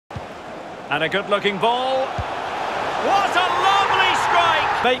And a good-looking ball. What a lovely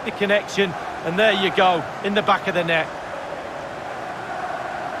strike! Make the connection, and there you go, in the back of the net.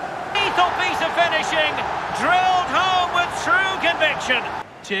 Lethal piece of finishing, drilled home with true conviction.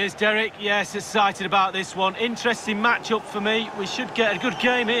 Cheers, Derek. Yes, excited about this one. Interesting matchup for me. We should get a good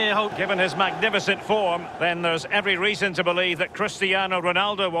game here, hope. Given his magnificent form, then there's every reason to believe that Cristiano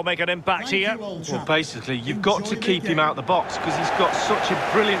Ronaldo will make an impact here. Well, basically, you've got to keep him out the box because he's got such a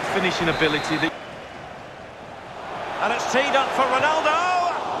brilliant finishing ability that... And it's teed up for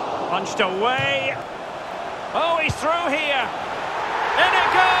Ronaldo. Punched away. Oh, he's through here. In it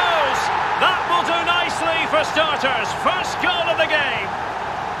goes. That will do nicely for starters. First goal of the game.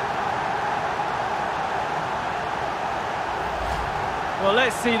 Well,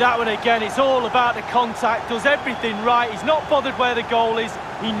 let's see that one again. It's all about the contact. Does everything right. He's not bothered where the goal is.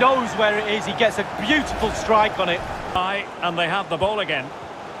 He knows where it is. He gets a beautiful strike on it. And they have the ball again.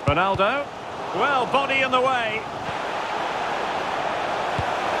 Ronaldo. Well, body in the way.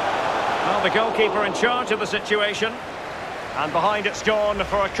 Well, the goalkeeper in charge of the situation. And behind it's gone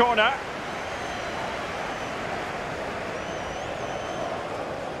for a corner.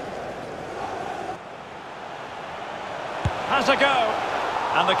 Has a go.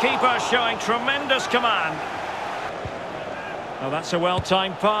 And the keeper showing tremendous command. Oh, that's a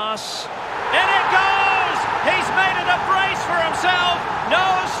well-timed pass. In it goes! He's made it a brace for himself. No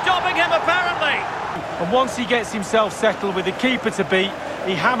stopping him, apparently. And once he gets himself settled with the keeper to beat,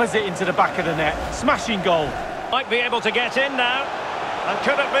 he hammers it into the back of the net. Smashing goal. Might be able to get in now. And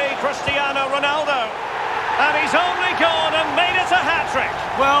could it be Cristiano Ronaldo? And he's only gone and made it a hat-trick.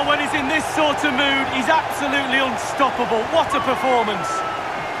 Well, when he's in this sort of mood, he's absolutely unstoppable. What a performance.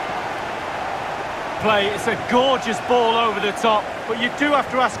 It's a gorgeous ball over the top, but you do have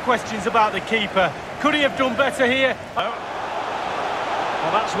to ask questions about the keeper. Could he have done better here? Oh.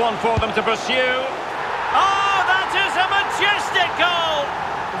 Well, that's one for them to pursue. Oh, that is a majestic goal!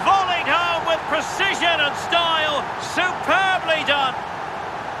 Volleyed home with precision and style. Superbly done.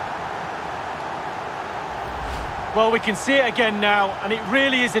 Well, we can see it again now, and it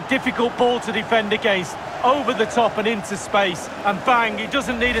really is a difficult ball to defend against. Over the top and into space, and bang, he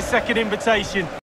doesn't need a second invitation.